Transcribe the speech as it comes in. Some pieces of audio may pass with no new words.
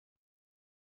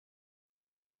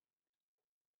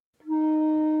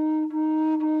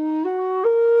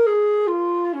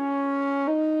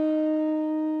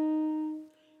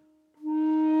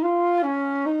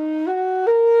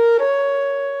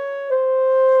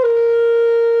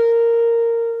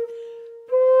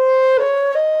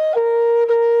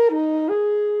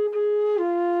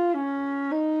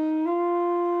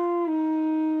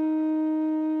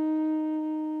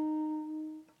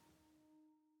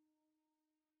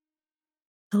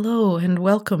Hello and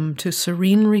welcome to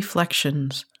Serene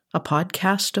Reflections, a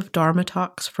podcast of Dharma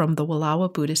talks from the Wallowa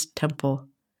Buddhist Temple.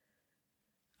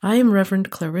 I am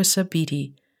Reverend Clairissa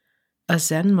Beatty, a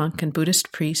Zen monk and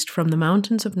Buddhist priest from the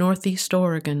mountains of Northeast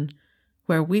Oregon,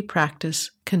 where we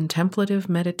practice contemplative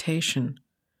meditation,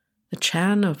 the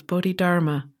Chan of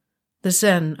Bodhidharma, the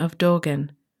Zen of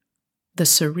Dogen, the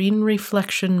Serene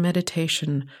Reflection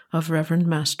meditation of Reverend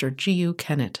Master G.U.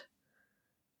 Kennett.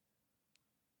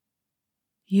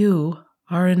 You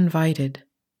are invited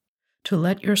to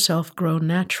let yourself grow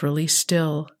naturally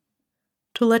still,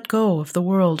 to let go of the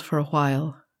world for a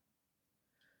while.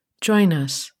 Join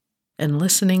us in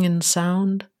listening in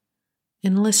sound,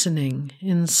 in listening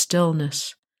in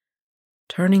stillness,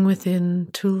 turning within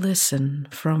to listen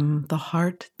from the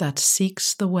heart that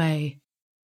seeks the way.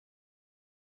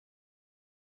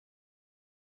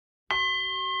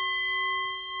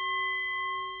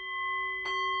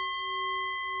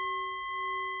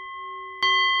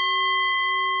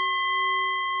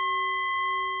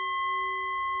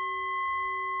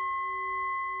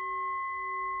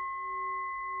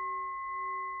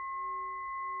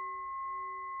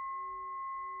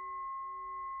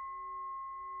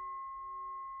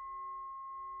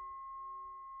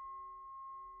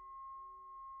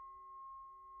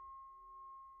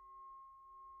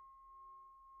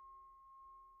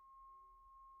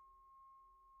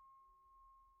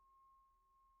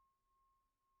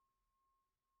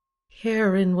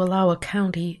 Here in Wallowa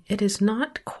County, it is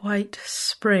not quite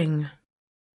spring.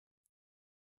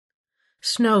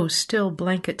 Snow still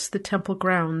blankets the temple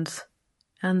grounds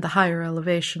and the higher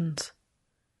elevations.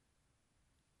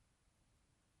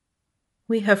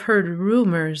 We have heard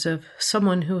rumors of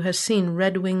someone who has seen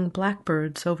red-winged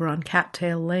blackbirds over on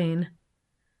Cattail Lane.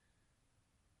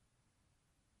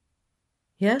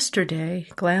 Yesterday,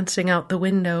 glancing out the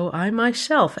window, I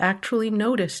myself actually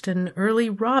noticed an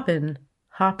early robin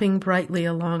hopping brightly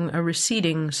along a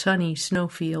receding sunny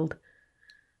snowfield,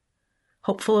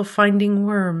 hopeful of finding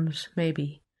worms,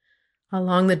 maybe,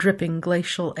 along the dripping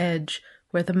glacial edge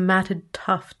where the matted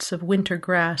tufts of winter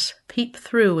grass peep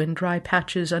through in dry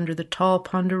patches under the tall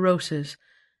ponderosas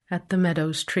at the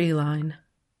meadow's tree line.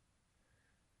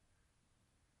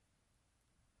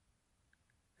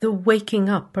 The waking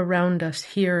up around us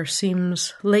here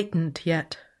seems latent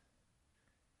yet.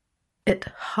 It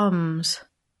hums,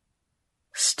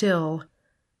 still,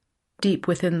 deep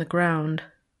within the ground.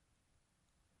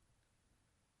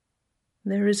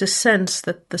 There is a sense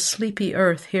that the sleepy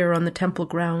earth here on the temple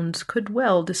grounds could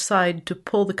well decide to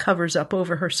pull the covers up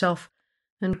over herself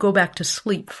and go back to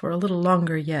sleep for a little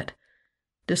longer yet,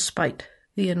 despite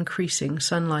the increasing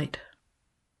sunlight.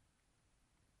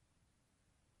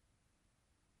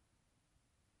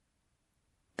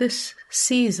 This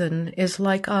season is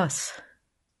like us,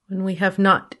 when we have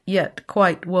not yet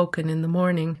quite woken in the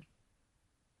morning.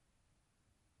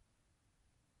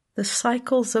 The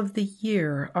cycles of the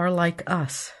year are like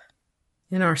us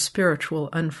in our spiritual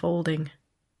unfolding.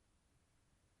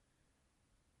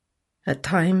 At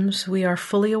times we are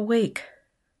fully awake.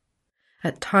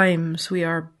 At times we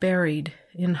are buried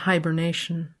in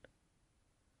hibernation.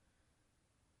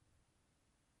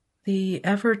 The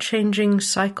ever-changing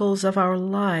cycles of our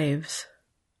lives,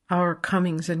 our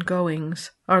comings and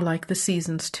goings, are like the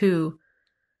seasons too.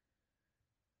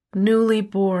 Newly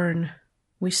born,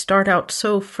 we start out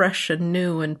so fresh and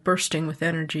new and bursting with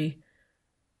energy.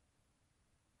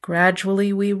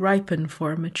 Gradually we ripen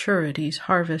for maturity's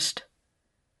harvest,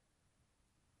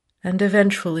 and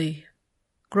eventually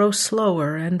grow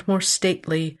slower and more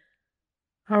stately,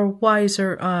 our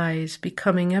wiser eyes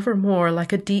becoming ever more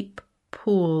like a deep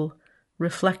pool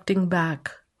reflecting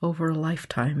back over a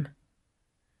lifetime.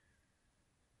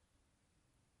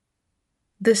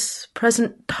 This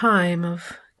present time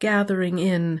of gathering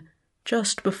in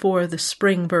just before the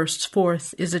spring bursts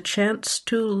forth is a chance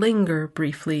to linger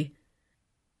briefly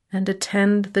and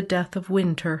attend the death of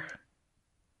winter,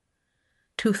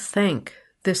 to thank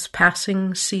this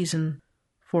passing season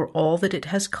for all that it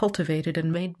has cultivated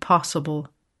and made possible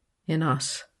in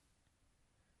us.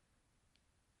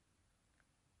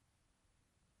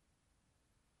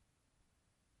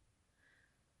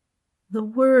 The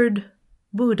word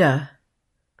Buddha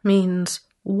means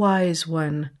wise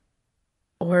one,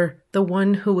 or the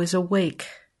one who is awake.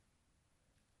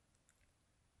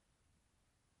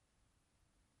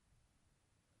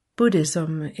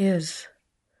 Buddhism is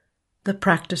the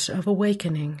practice of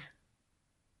awakening.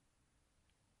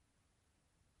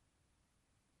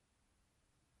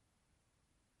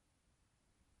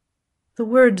 The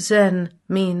word Zen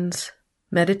means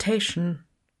meditation.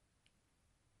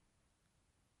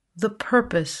 The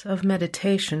purpose of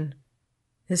meditation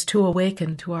is to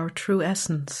awaken to our true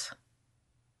essence.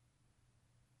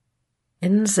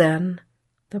 In Zen,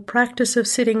 the practice of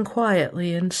sitting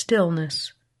quietly in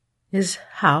stillness is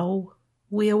how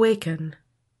we awaken.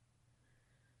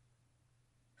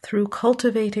 Through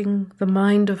cultivating the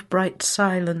mind of bright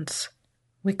silence,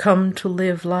 we come to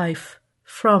live life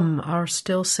from our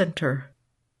still center.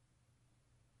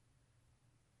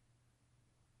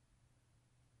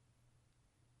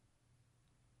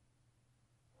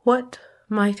 What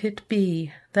might it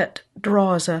be that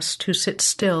draws us to sit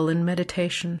still in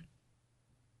meditation?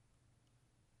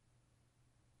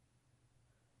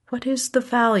 What is the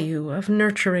value of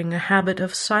nurturing a habit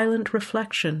of silent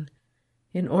reflection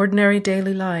in ordinary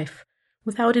daily life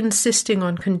without insisting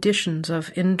on conditions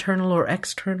of internal or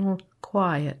external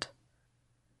quiet?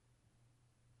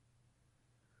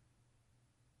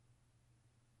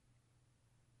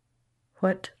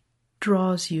 What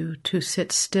draws you to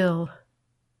sit still?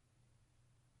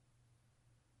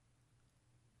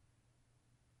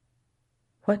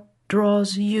 What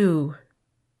draws you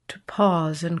to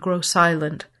pause and grow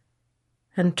silent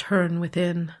and turn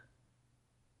within?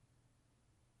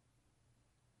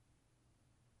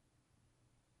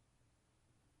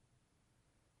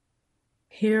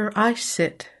 Here I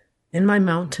sit in my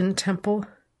mountain temple,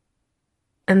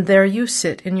 and there you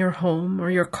sit in your home or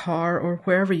your car or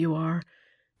wherever you are,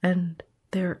 and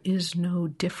there is no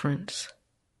difference.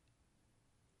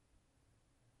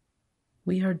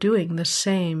 We are doing the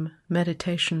same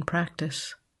meditation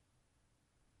practice.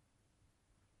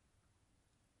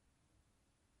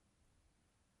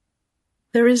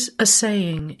 There is a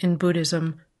saying in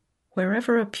Buddhism,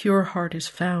 wherever a pure heart is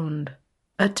found,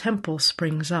 a temple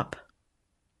springs up.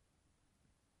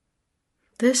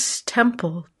 This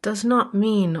temple does not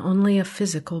mean only a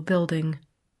physical building.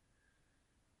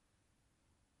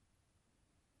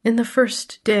 In the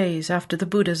first days after the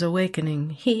Buddha's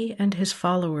awakening, he and his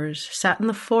followers sat in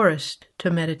the forest to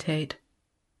meditate.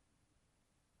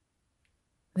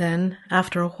 Then,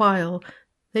 after a while,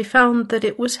 they found that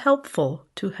it was helpful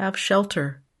to have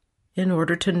shelter in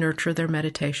order to nurture their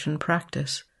meditation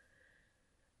practice,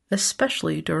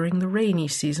 especially during the rainy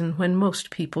season when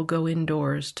most people go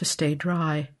indoors to stay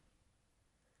dry.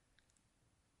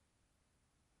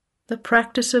 The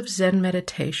practice of Zen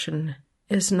meditation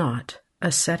is not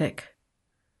ascetic.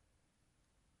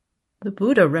 The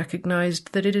Buddha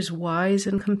recognized that it is wise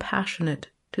and compassionate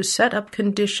to set up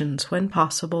conditions when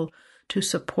possible to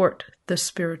support the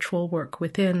spiritual work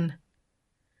within.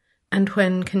 And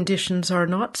when conditions are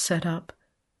not set up,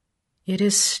 it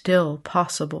is still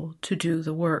possible to do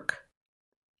the work.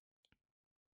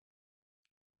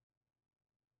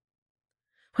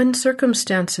 When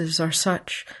circumstances are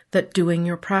such that doing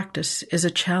your practice is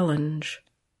a challenge,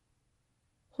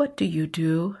 what do you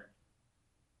do?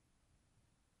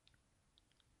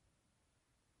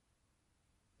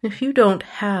 If you don't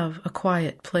have a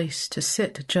quiet place to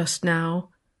sit just now,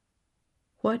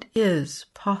 what is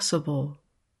possible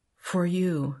for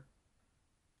you?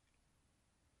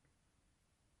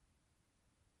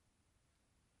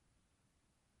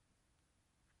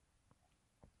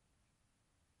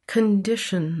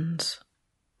 Conditions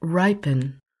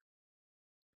ripen.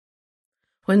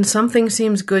 When something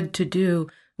seems good to do,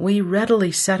 we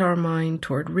readily set our mind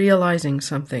toward realizing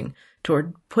something,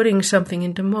 toward putting something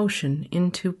into motion,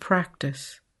 into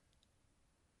practice.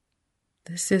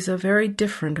 This is a very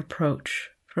different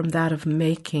approach from that of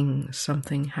making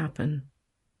something happen.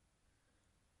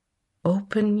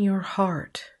 Open your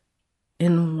heart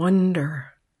in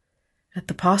wonder at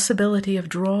the possibility of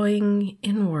drawing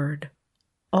inward,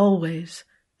 always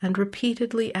and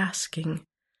repeatedly asking,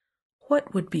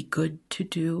 what would be good to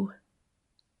do?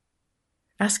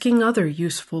 Asking other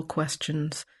useful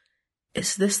questions.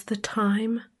 Is this the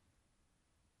time?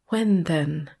 When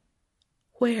then?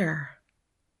 Where?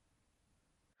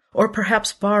 Or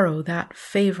perhaps borrow that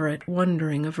favorite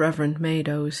wondering of Reverend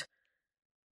Mado's.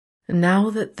 Now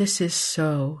that this is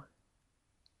so,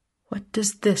 what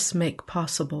does this make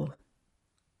possible?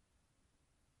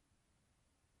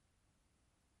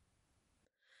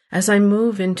 As I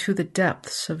move into the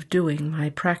depths of doing my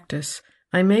practice,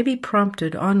 I may be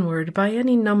prompted onward by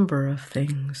any number of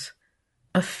things,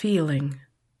 a feeling,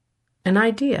 an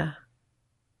idea,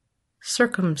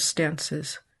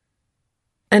 circumstances,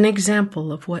 an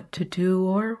example of what to do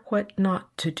or what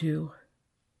not to do.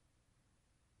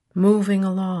 Moving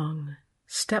along,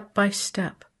 step by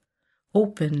step,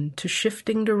 open to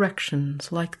shifting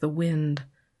directions like the wind,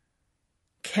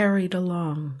 carried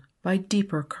along by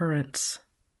deeper currents.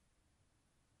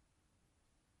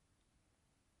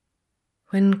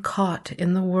 When caught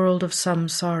in the world of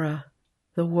samsara,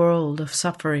 the world of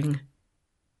suffering,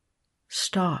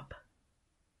 stop.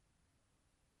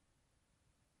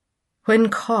 When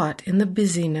caught in the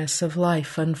busyness of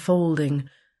life unfolding,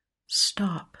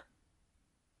 stop.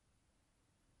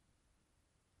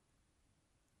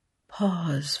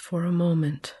 Pause for a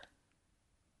moment.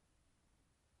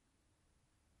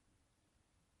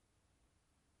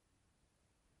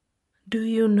 Do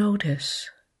you notice,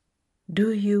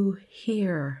 do you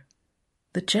hear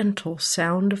the gentle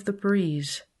sound of the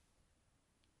breeze?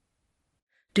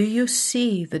 Do you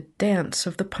see the dance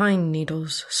of the pine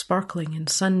needles sparkling in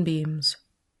sunbeams?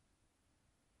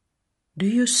 Do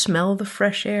you smell the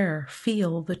fresh air,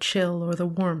 feel the chill or the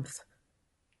warmth?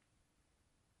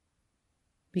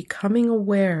 Becoming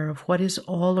aware of what is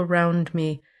all around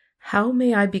me, how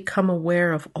may I become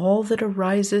aware of all that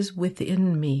arises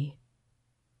within me?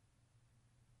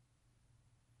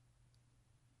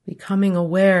 Becoming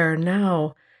aware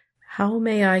now, how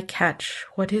may I catch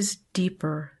what is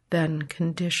deeper than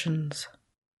conditions?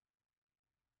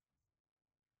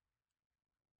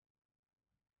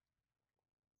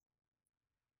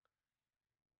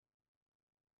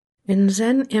 In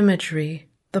Zen imagery,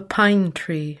 the pine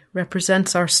tree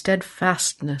represents our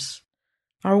steadfastness,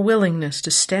 our willingness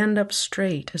to stand up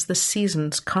straight as the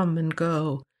seasons come and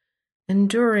go,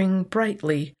 enduring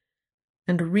brightly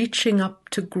and reaching up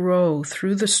to grow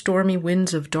through the stormy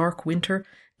winds of dark winter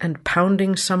and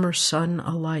pounding summer sun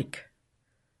alike.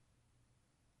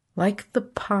 Like the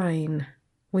pine,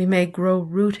 we may grow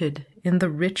rooted in the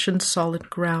rich and solid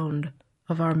ground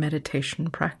of our meditation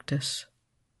practice.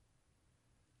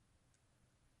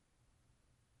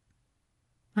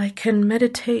 I can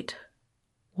meditate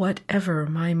whatever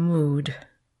my mood.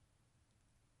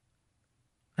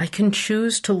 I can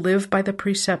choose to live by the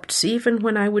precepts even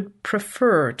when I would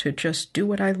prefer to just do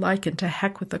what I like and to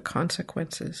heck with the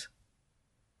consequences.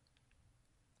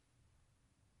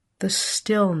 The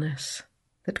stillness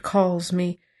that calls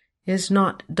me is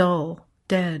not dull,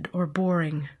 dead, or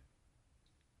boring.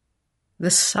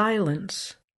 The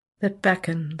silence that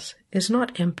beckons is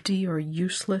not empty or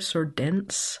useless or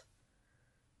dense,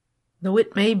 though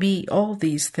it may be all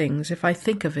these things if I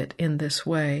think of it in this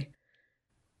way.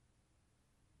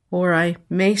 Or I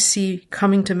may see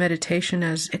coming to meditation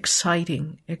as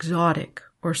exciting, exotic,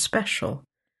 or special.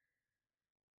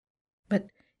 But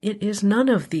it is none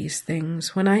of these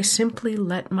things when I simply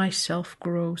let myself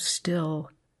grow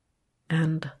still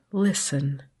and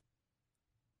listen.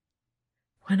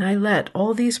 When I let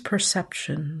all these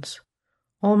perceptions,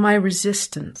 all my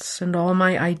resistance and all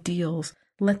my ideals,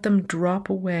 let them drop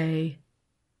away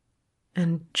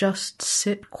and just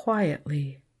sit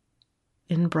quietly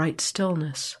in bright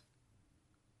stillness.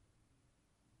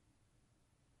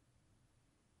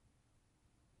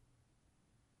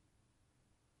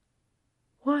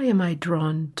 Why am I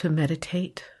drawn to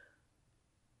meditate?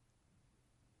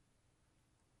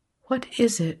 What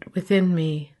is it within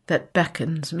me that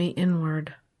beckons me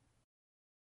inward?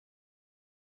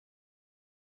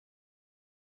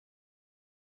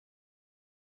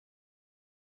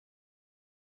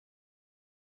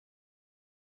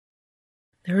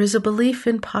 There is a belief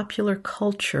in popular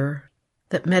culture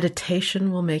that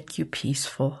meditation will make you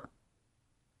peaceful.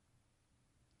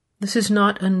 This is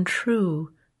not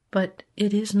untrue, but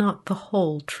it is not the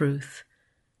whole truth.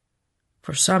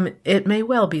 For some, it may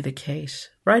well be the case.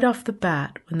 Right off the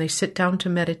bat, when they sit down to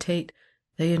meditate,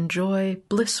 they enjoy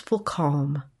blissful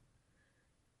calm.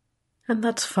 And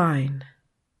that's fine.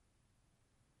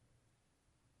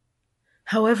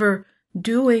 However,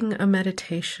 doing a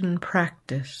meditation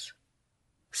practice,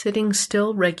 sitting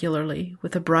still regularly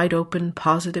with a bright, open,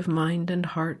 positive mind and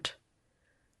heart,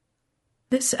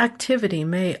 this activity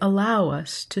may allow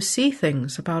us to see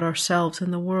things about ourselves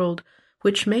and the world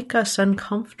which make us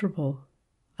uncomfortable,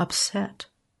 upset,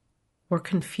 or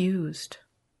confused.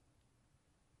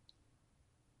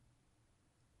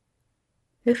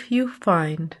 If you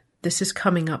find this is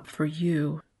coming up for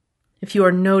you, if you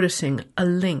are noticing a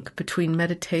link between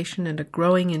meditation and a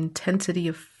growing intensity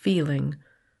of feeling,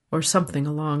 or something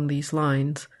along these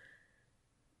lines,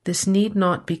 this need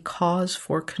not be cause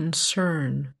for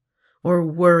concern or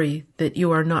worry that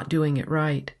you are not doing it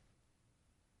right.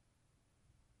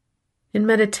 In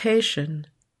meditation,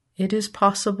 it is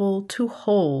possible to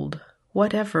hold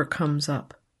whatever comes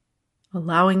up,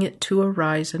 allowing it to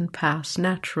arise and pass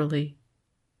naturally.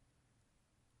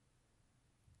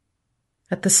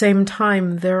 At the same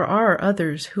time, there are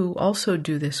others who also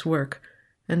do this work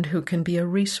and who can be a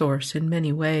resource in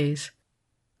many ways.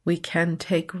 We can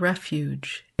take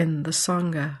refuge in the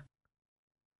Sangha.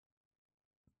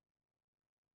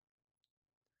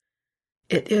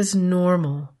 It is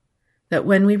normal that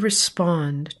when we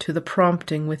respond to the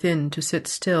prompting within to sit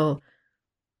still,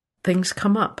 things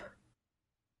come up.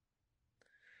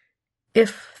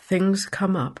 If things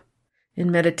come up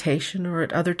in meditation or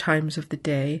at other times of the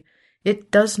day,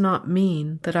 it does not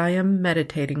mean that I am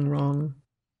meditating wrong.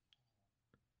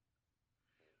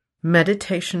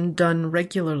 Meditation done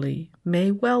regularly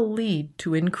may well lead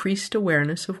to increased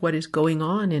awareness of what is going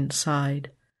on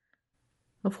inside,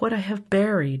 of what I have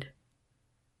buried,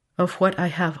 of what I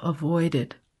have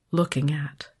avoided looking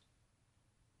at.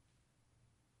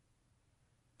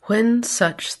 When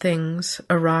such things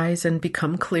arise and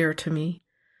become clear to me,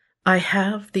 I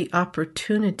have the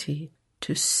opportunity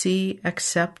to see,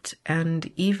 accept,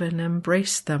 and even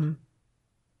embrace them,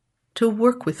 to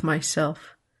work with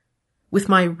myself, with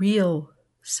my real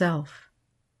self,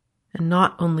 and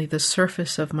not only the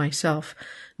surface of myself,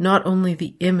 not only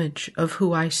the image of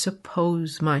who I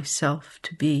suppose myself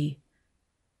to be.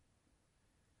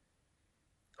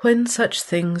 When such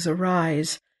things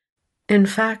arise, in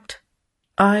fact,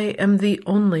 I am the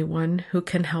only one who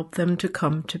can help them to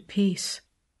come to peace,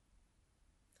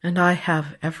 and I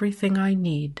have everything I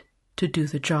need to do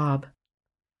the job.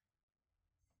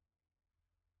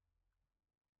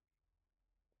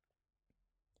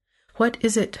 What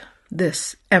is it,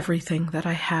 this everything that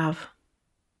I have?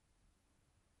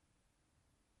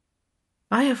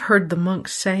 I have heard the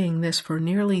monks saying this for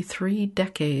nearly 3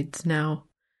 decades now.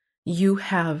 You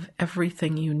have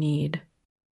everything you need.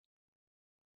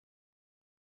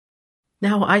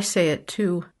 Now I say it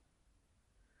too.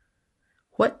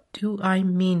 What do I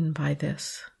mean by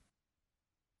this?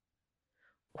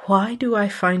 Why do I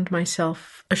find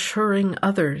myself assuring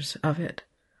others of it?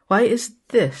 Why is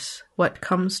this what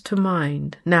comes to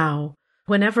mind now,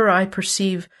 whenever I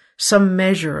perceive some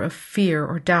measure of fear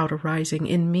or doubt arising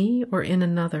in me or in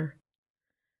another?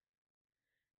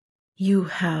 You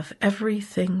have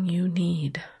everything you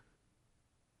need.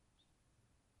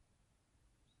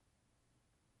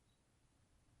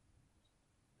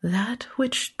 That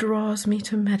which draws me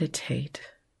to meditate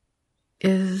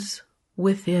is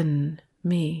within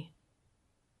me.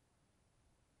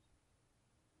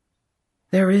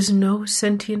 There is no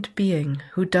sentient being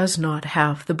who does not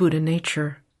have the Buddha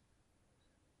nature.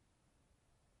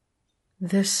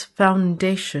 This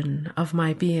foundation of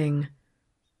my being,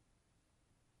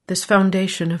 this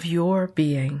foundation of your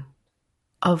being,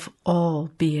 of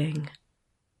all being,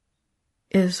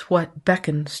 is what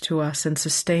beckons to us and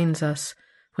sustains us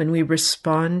when we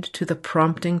respond to the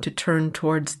prompting to turn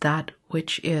towards that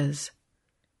which is.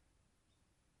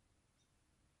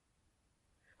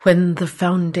 When the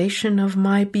foundation of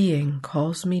my being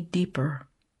calls me deeper,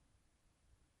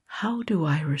 how do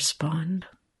I respond?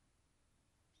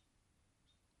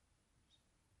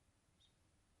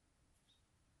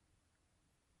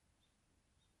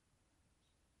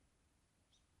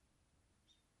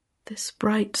 This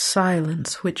bright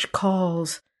silence which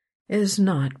calls is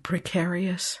not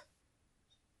precarious.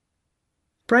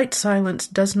 Bright silence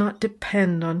does not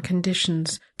depend on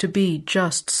conditions to be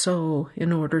just so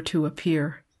in order to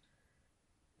appear.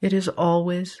 It is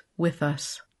always with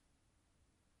us.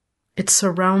 It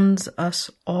surrounds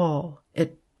us all.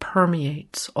 It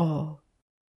permeates all.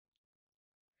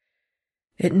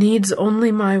 It needs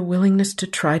only my willingness to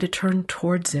try to turn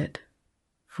towards it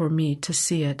for me to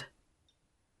see it.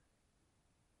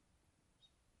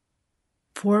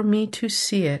 For me to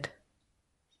see it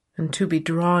and to be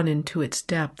drawn into its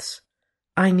depths,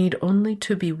 I need only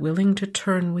to be willing to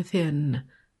turn within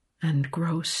and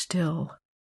grow still.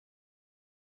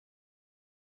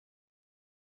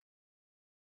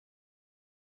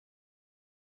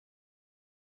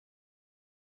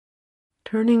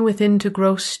 Turning within to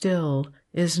grow still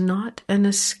is not an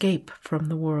escape from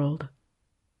the world.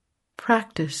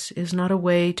 Practice is not a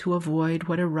way to avoid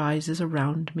what arises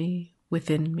around me,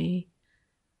 within me.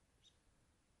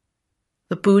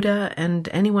 The Buddha and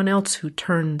anyone else who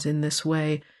turns in this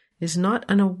way is not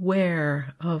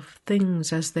unaware of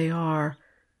things as they are,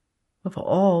 of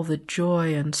all the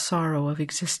joy and sorrow of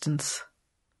existence.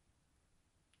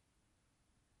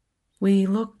 We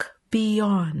look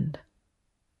beyond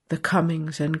the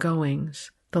comings and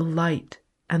goings, the light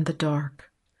and the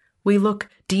dark. We look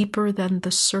deeper than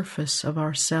the surface of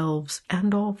ourselves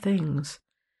and all things,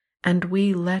 and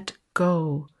we let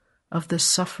go of the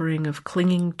suffering of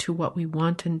clinging to what we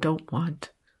want and don't want.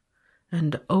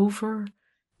 And over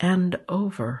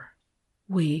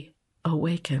we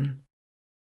awaken.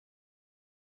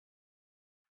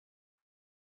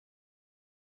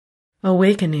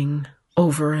 Awakening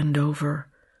over and over,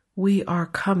 we are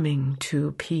coming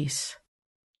to peace.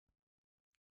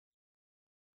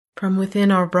 From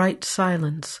within our bright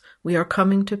silence, we are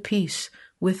coming to peace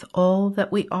with all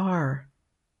that we are,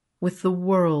 with the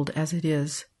world as it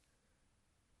is.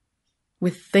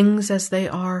 with things as they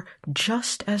are,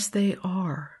 just as they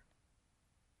are.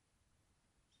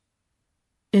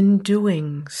 In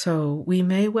doing so, we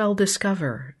may well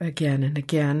discover again and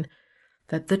again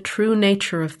that the true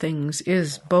nature of things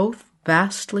is both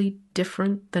vastly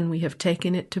different than we have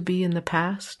taken it to be in the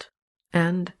past,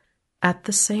 and, at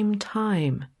the same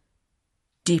time,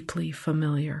 deeply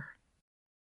familiar.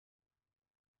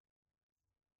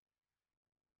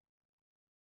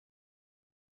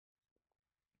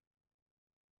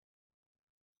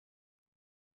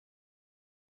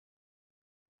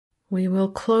 We will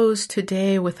close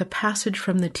today with a passage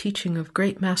from the teaching of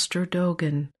Great Master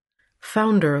Dogen,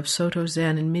 founder of Soto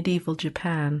Zen in medieval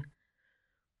Japan,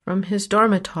 from his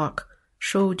Dharma talk,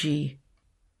 Shoji,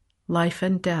 Life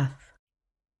and Death.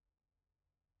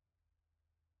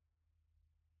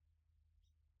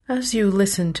 As you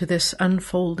listen to this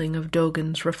unfolding of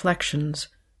Dogen's reflections,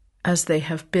 as they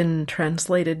have been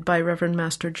translated by Reverend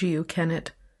Master Jiyu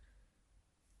Kennet,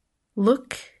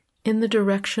 look in the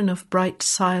direction of bright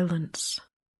silence,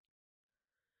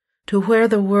 to where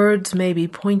the words may be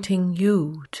pointing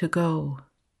you to go,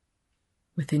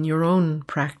 within your own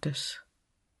practice,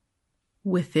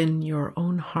 within your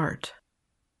own heart.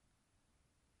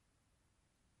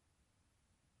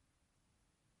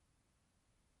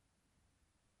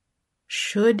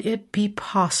 Should it be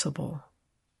possible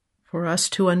for us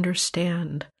to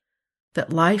understand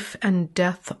that life and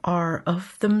death are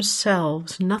of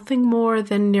themselves nothing more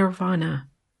than nirvana,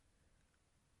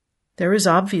 there is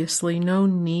obviously no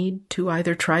need to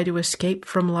either try to escape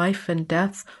from life and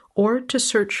death or to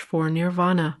search for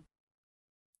nirvana.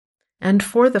 And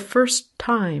for the first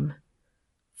time,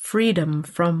 freedom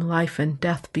from life and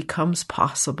death becomes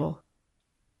possible.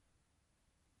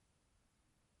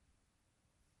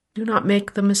 Do not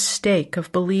make the mistake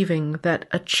of believing that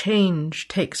a change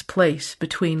takes place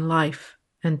between life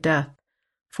and death,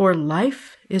 for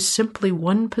life is simply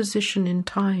one position in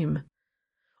time,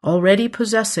 already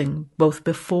possessing both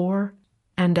before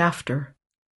and after.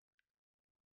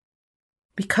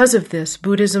 Because of this,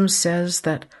 Buddhism says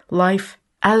that life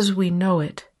as we know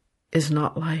it is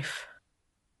not life.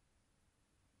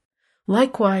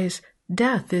 Likewise,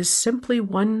 death is simply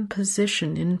one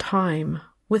position in time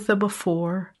with a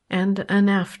before and an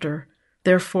after.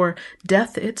 Therefore,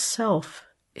 death itself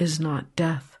is not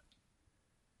death.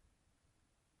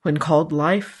 When called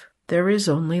life, there is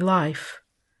only life.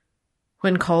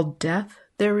 When called death,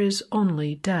 there is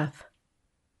only death.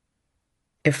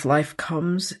 If life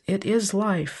comes, it is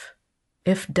life.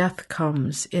 If death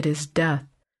comes, it is death.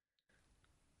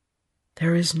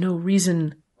 There is no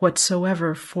reason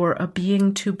whatsoever for a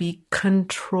being to be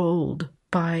controlled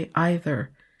by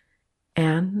either,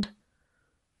 and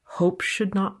hope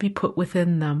should not be put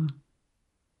within them.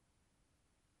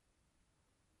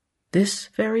 This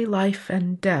very life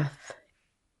and death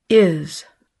is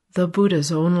the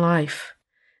Buddha's own life,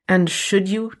 and should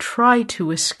you try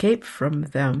to escape from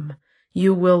them,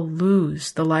 you will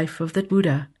lose the life of the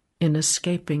Buddha in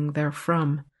escaping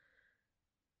therefrom.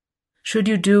 Should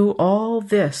you do all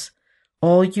this,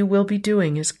 all you will be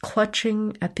doing is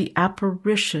clutching at the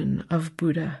apparition of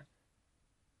Buddha.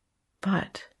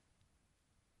 But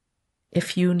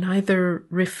if you neither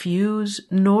refuse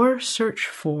nor search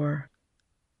for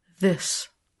this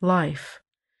life,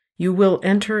 you will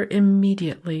enter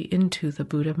immediately into the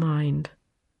Buddha mind.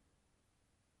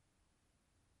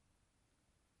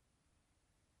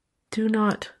 Do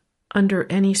not, under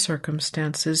any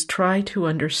circumstances, try to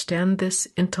understand this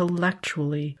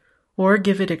intellectually or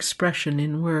give it expression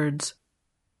in words.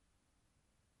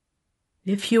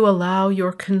 If you allow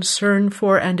your concern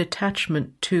for and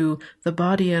attachment to the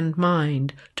body and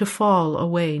mind to fall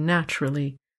away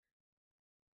naturally,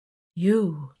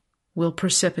 you will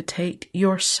precipitate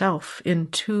yourself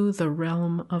into the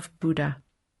realm of Buddha.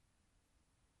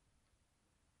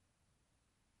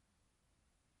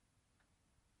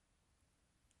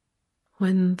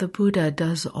 When the Buddha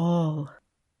does all,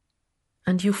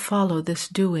 and you follow this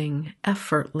doing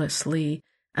effortlessly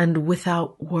and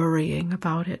without worrying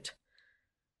about it,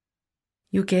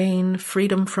 you gain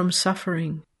freedom from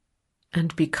suffering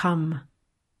and become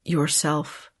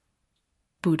yourself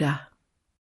Buddha.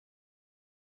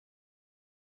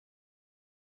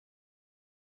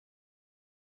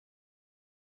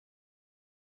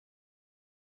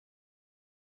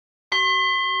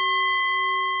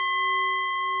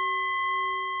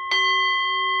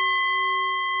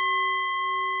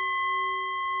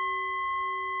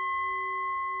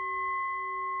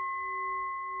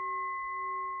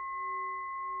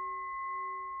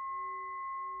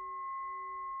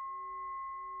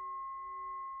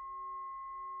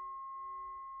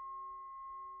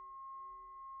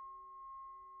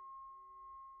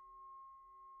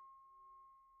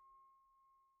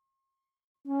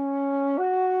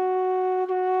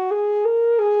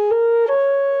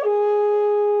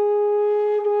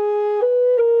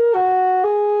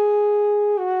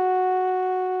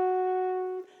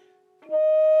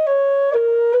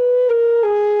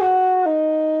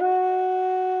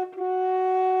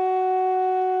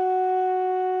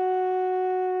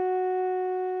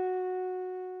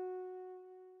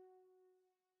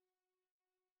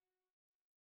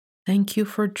 Thank you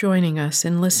for joining us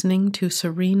in listening to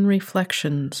Serene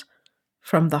Reflections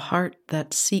from the Heart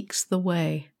that Seeks the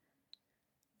Way.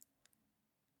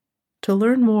 To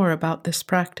learn more about this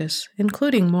practice,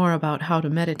 including more about how to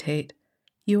meditate,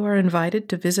 you are invited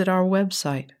to visit our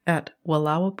website at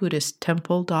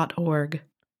walawabuddhisttemple.org.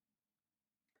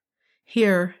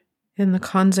 Here, in the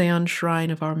Kanzeon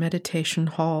shrine of our meditation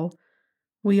hall,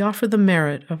 we offer the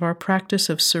merit of our practice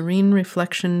of serene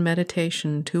reflection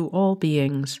meditation to all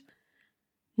beings,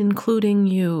 including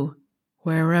you,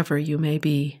 wherever you may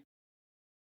be.